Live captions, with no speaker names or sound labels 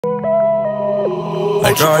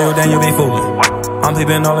Like, girl, you then you be fooling. I'm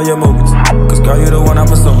peeping all of your movements, cause girl, you the one I'm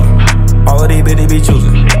pursuing. All of these bitches be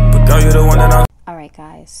choosing, but girl, you the one that I'm... Alright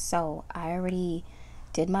guys, so I already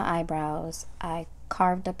did my eyebrows. I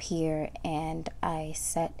carved up here and I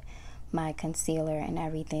set my concealer and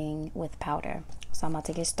everything with powder. So I'm about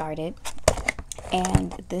to get started.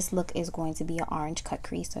 And this look is going to be an orange cut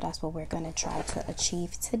crease, so that's what we're going to try to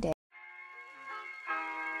achieve today.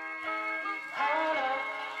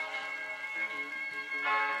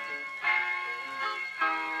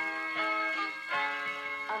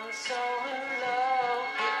 I'm so in love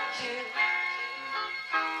with you.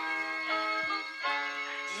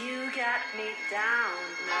 You got me down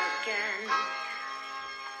again.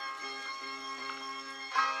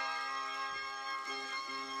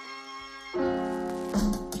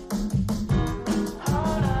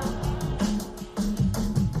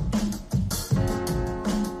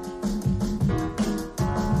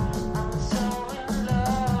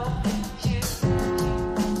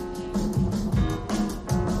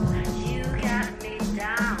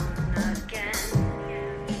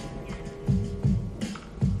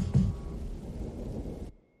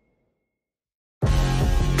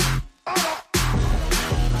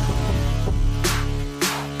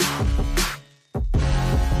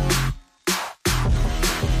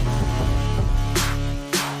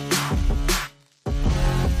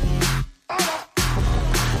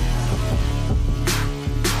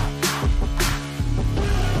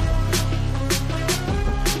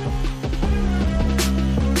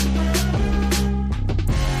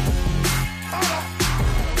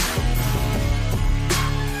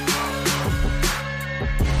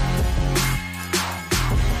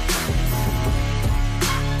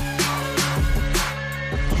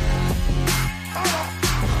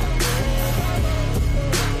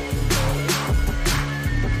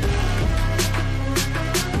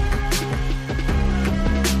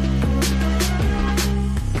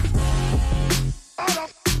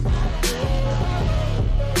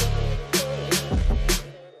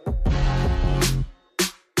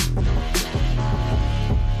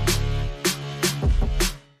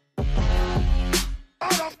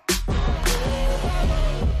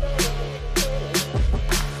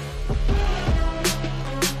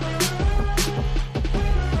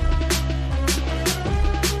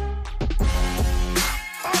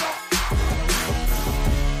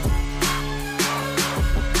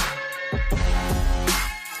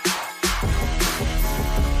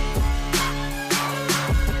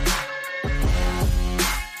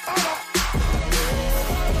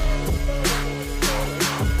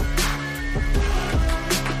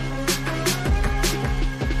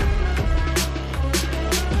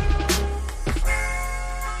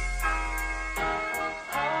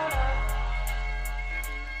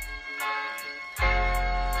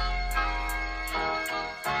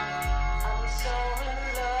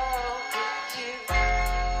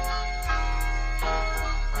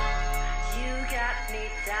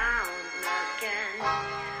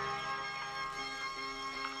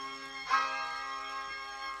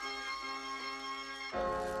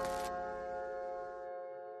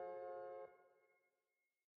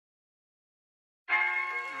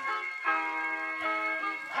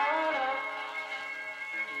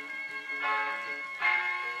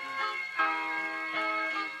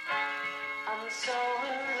 So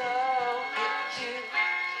in love with you.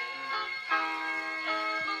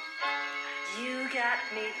 You got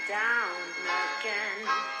me down again.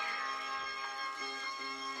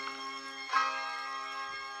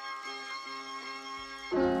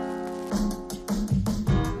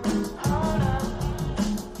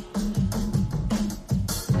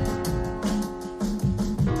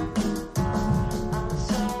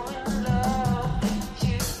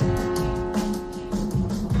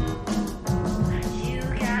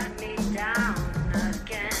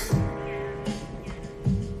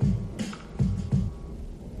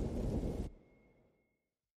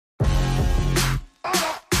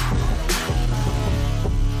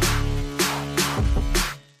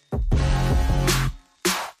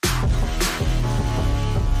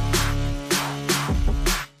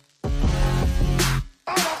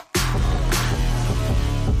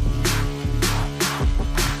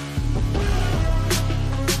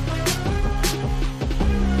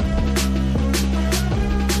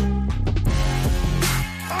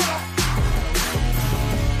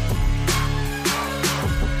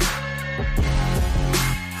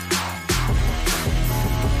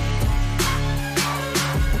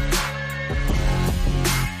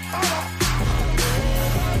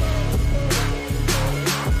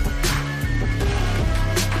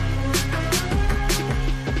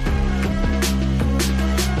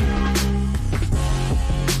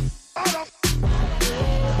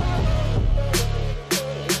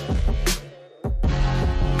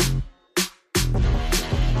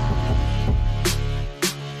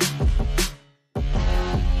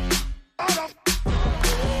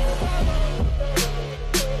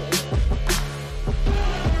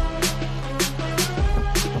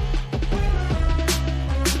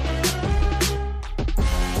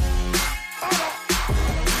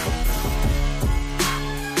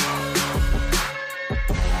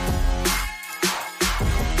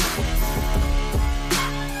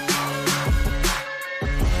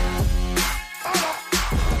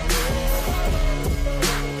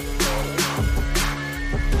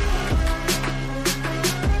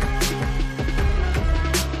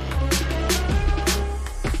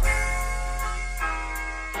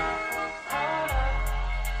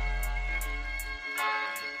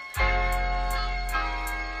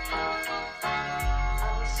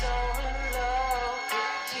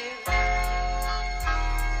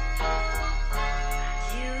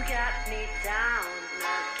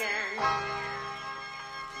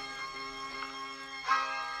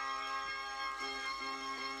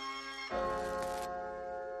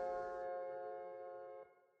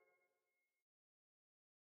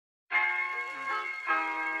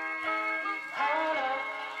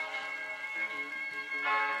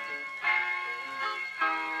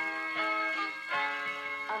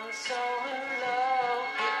 I'm so in love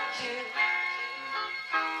with you.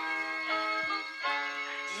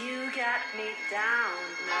 You got me down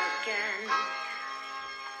again.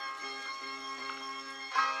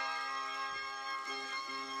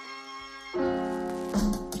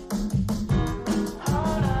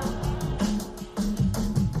 Hold up.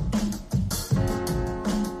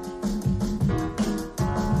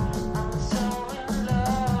 I'm so in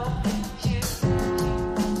love with you.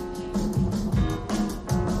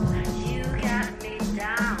 You got me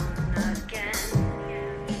down again.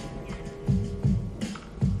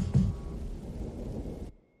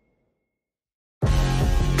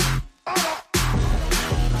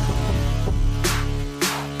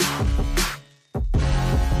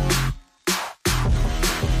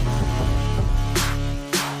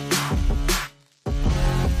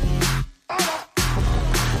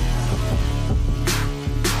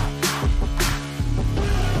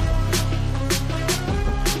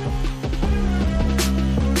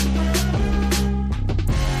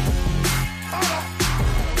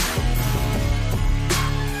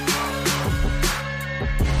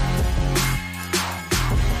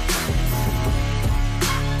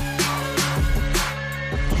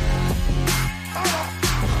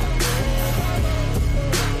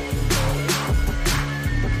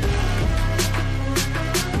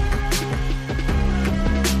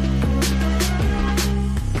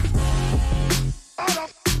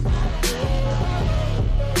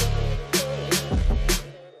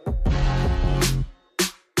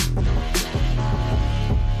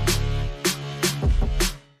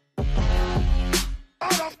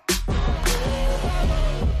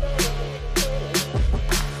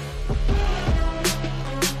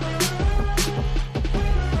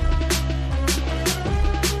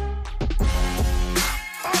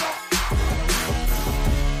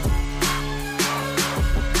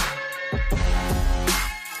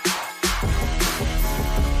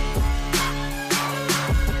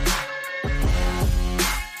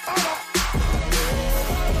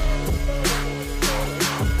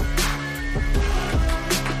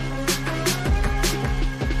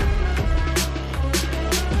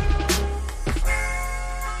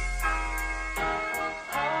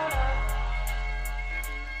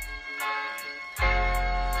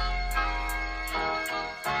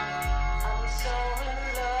 I'm so in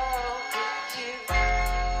love with you.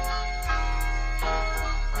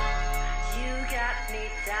 You got me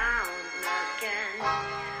down again.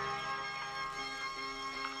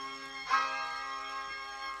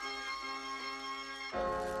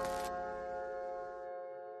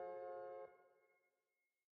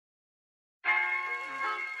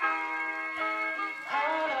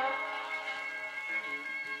 Hold up.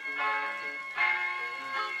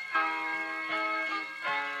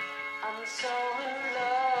 I'm so in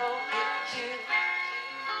love with you.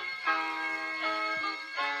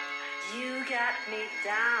 You got me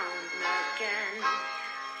down again.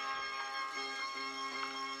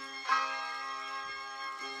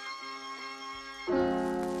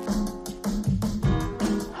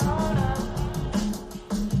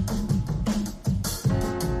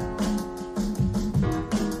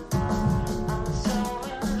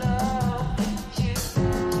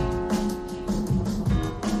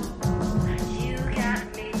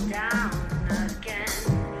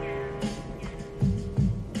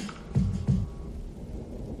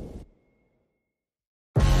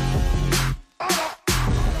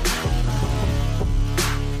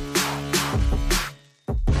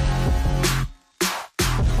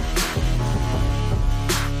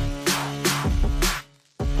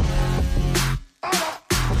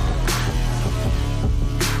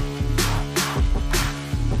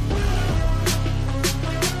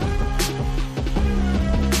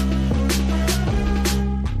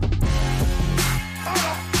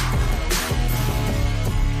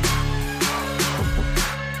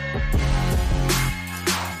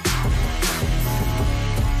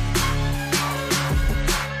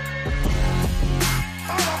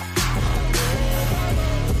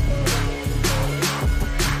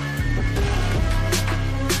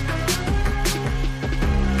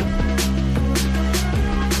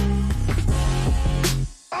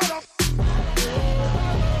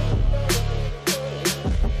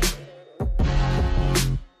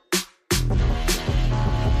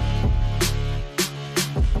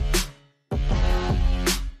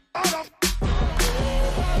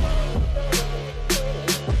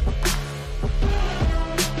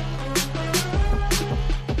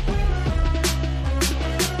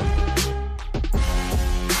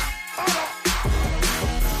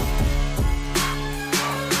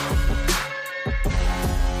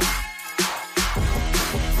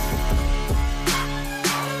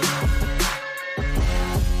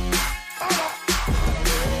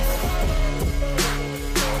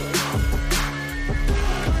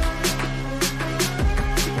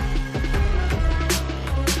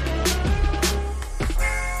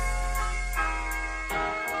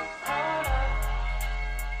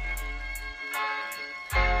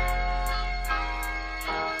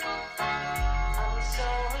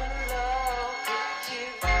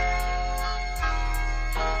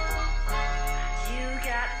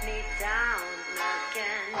 me down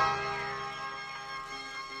again.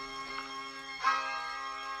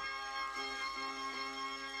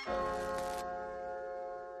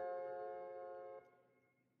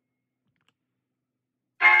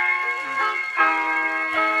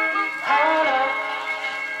 Hold up.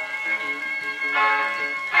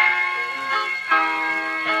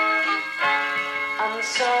 I'm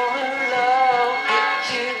so in love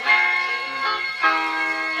with you.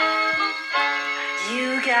 You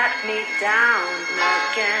got me down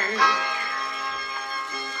again.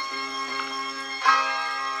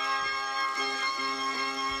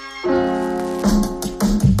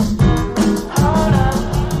 Hold up.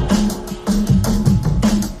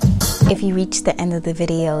 If you reached the end of the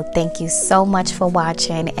video, thank you so much for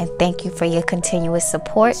watching, and thank you for your continuous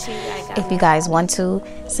support. If you guys want to,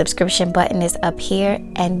 subscription button is up here,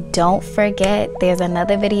 and don't forget there's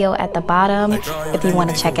another video at the bottom. If you want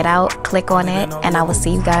to check it out, click on it, and I will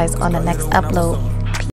see you guys on the next upload.